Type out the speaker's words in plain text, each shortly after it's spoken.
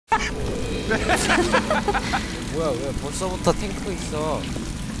뭐야 왜 벌써부터 탱크 있어?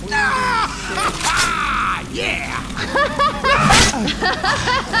 Yeah.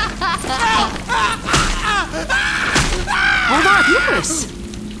 Hold on, Lewis.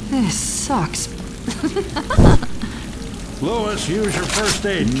 This sucks. Lewis, use your first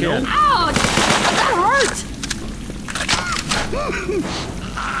aid kit. Ouch! That hurt!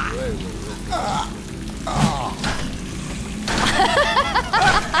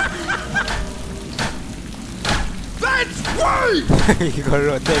 That's great.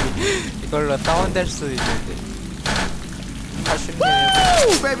 이걸로 다운될 수 있는데. 80년.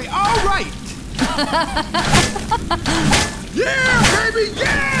 Woo, baby, all right. Yeah, baby,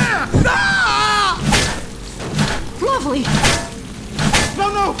 yeah. Ah! Lovely. No,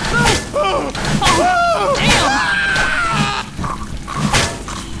 no, no. Oh, damn!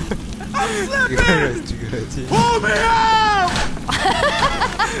 I'm 이걸로 slipping. 죽여야지. Pull me out.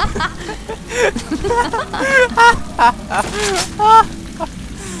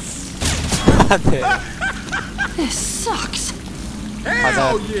 안돼. This sucks.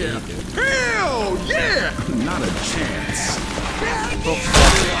 Hell yeah. Hell yeah. Not a chance.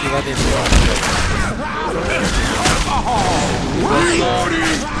 이가 되면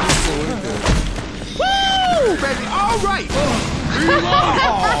Woo, baby, all right.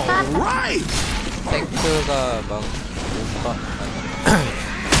 All right. 탱크가 막 뭔가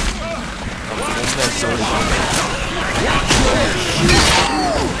몸매 쏘리.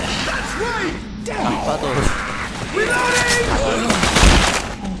 That's right. Damn it. 봐도 Reloading.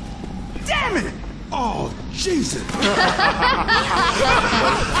 Damn it. Oh, Jesus.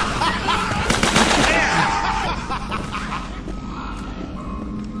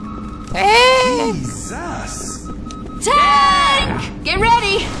 Jesus. Tank! Get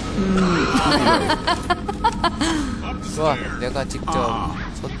ready! 좋아, 내가 직접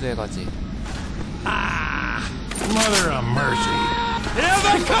선두해가지. Mother of mercy. Here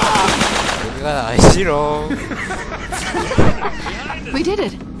they come. 여기가 안 싫어. We did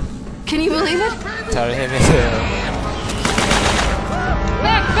it. Can you believe it? 잘 헤매세요.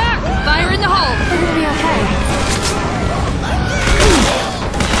 Back, back! Fire in the hole! We're gonna be okay.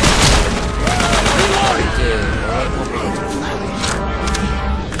 이제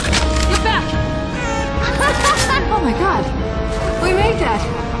Get back! Oh my god! We made that!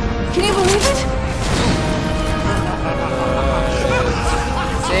 Can you believe it?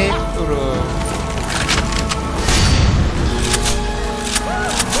 세이프로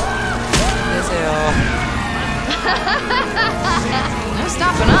힘내세요. No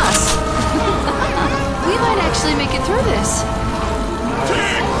stopping us. We might actually make it through this.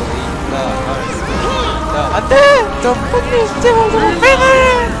 안돼! 좀 빨리 제발 좀 빨리!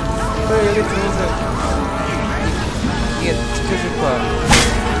 너 여기 들어오세요. 이게 지켜줄 거야.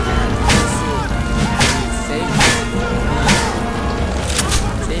 세이브.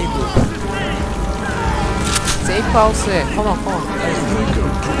 세이프 하우스에 컴온.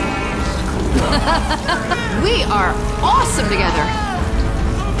 We are awesome together.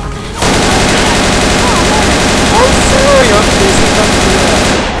 역시 생각보다.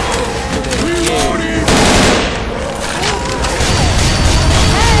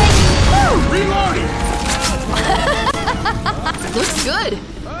 Reloading. Looks good.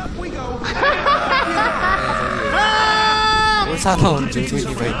 Up we go. 울산원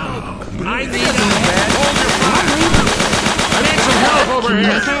줄근이가 있네. I need some help over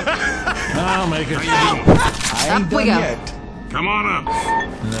here. I'll make it. Up we go. Come on up.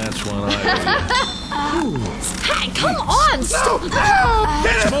 That's what I Hey, come on! Stop!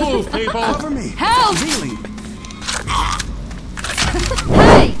 need. Move, people. Cover me. Help! Really?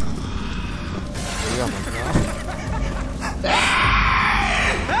 Hey! 여기가 뭐야?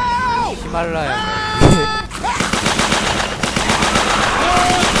 Help! 히말라야.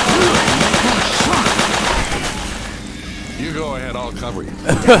 You go ahead. I'll cover you.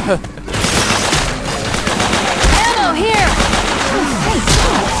 Ammo here!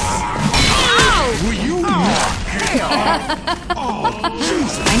 Ow! Will you? Oh,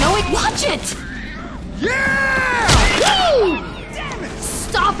 Jesus. I know it! Watch it! Yeah! Woo!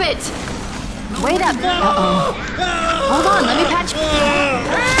 Stop it! Wait up! Uh-oh. Hold on, let me patch...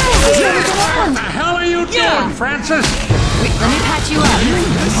 What's going on? What the hell are you doing, Francis? Wait, let me patch you up.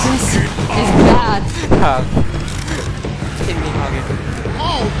 This is bad.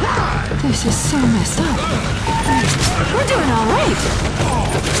 This is so messed up. We're doing all right.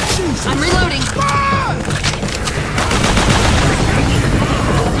 I'm reloading.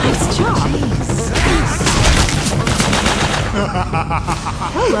 Nice job.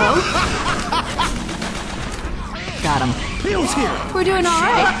 Hello. Got him. Peel's here. We're doing all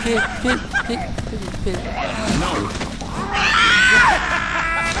right. 필.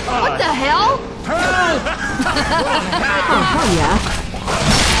 What the hell? Help! Oh yeah.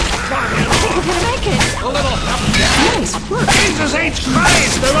 I think we're gonna make it. A little help. Nice work. Jesus H.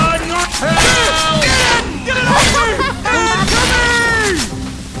 Christ! They're on your help! Get it off me! Coming!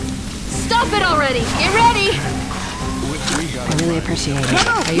 Stop it already. Get ready. I really appreciate it.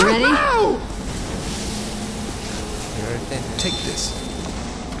 Are you ready? 이럴 땐 Take this.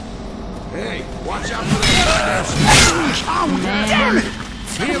 Hey, watch out for the Oh, damn it!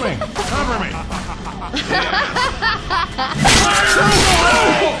 Healing! Cover me!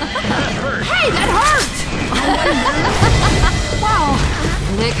 Hey, that hurt! Wow.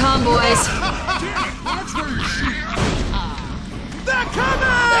 Here they come, boys. They're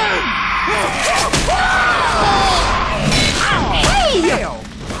coming! Hey!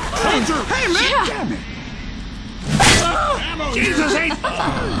 Danger! Hey, man! Yeah. Damn it! Jesus H.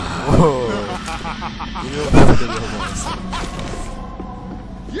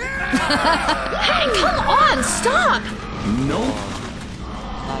 Hey, come on, stop! Nope.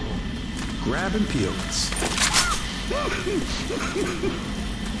 Grab and peel this.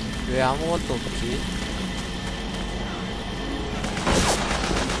 왜 아무것도 없지?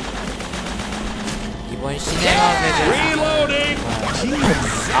 이번 시네마 맵에 Reloading!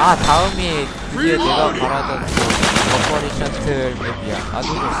 아 다음이 드디어 내가 바라던 버퍼리 셔틀 맵이야. 아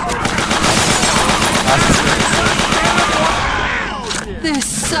누구였어? This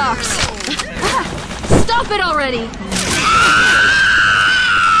sucks. Stop it already!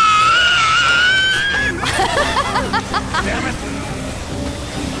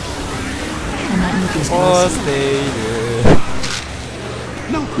 포스테이드.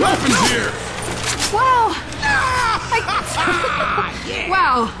 No weapons here! Wow!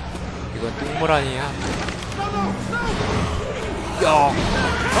 Wow! 이건 똥물 아니야?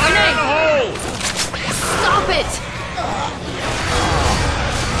 Fire in the hole! Stop it!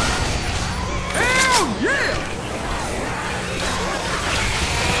 Hell yeah!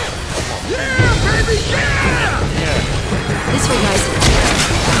 Yeah, baby, yeah! This way, guys.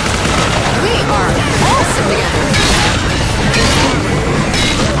 We are awesome together.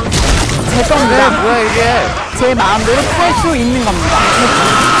 제 건데 뭐야 이게? 제 마음대로 살 수 있는 겁니다.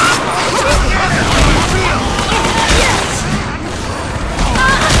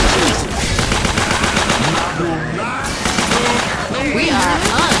 We are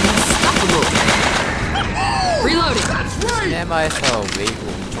unstoppable. Reloading. 시네마에서 웨이브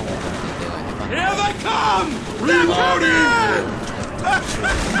엄청 오는데 내가 해봤는데 Here they come! Reloading!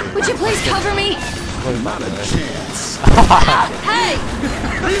 Would you please cover me? Not a chance. Hey!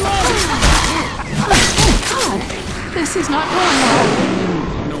 God, this is not going well.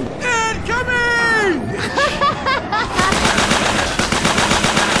 Incoming!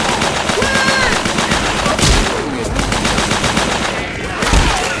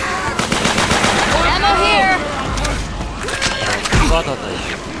 Ammo here. 누가 더 돼?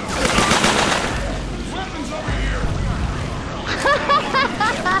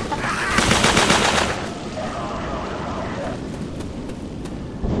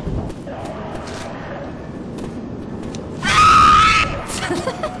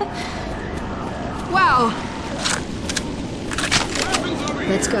 Wow.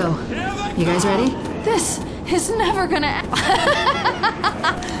 Let's go. You guys ready? This is never gonna.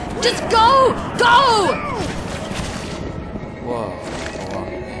 Just go! Go! 우와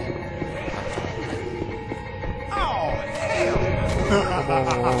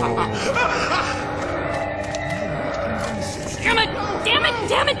Damn it! Damn it!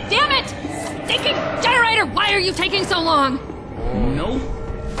 Damn it! Damn it! Stinking generator! Why are you taking so long? Nope.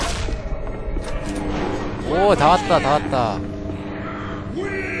 오 다 왔다 다 왔다.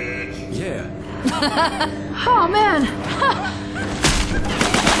 Yeah. Oh man!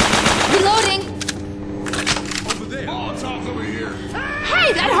 Reloading! Over there. Molotov's over here.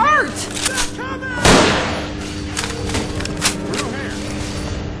 Hey, that hurt!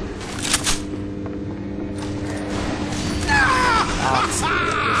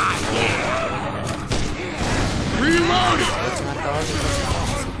 Reloading! 그렇지만 떨어질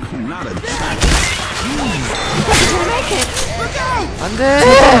것은 Not a chance. We're gonna make it! 안돼.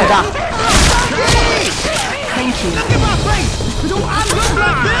 죄송합니다. Thank you. Look at my face! Do I look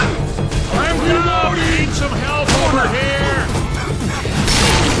like them? I'm gonna need some help over here!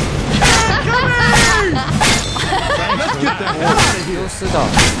 Let's get the hell out of here. 쓰다.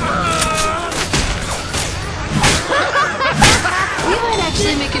 We might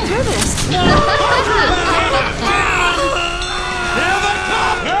actually make it through this. Here they come!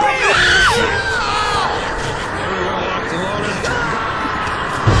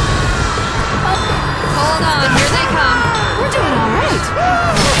 Hold on, here they come. We're doing all right.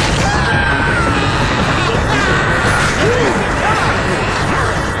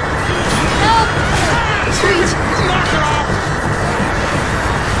 Help! Sweet. Look out!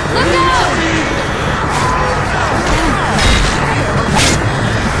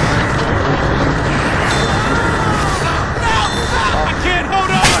 I can't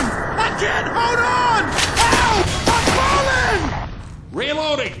hold on! I can't hold on! Help! I'm falling!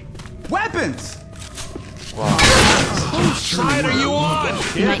 Reloading! Weapons! Whose side are you on?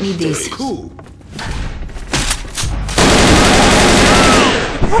 You might need these. Cool.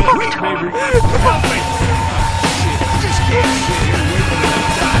 Help me! Just can't see.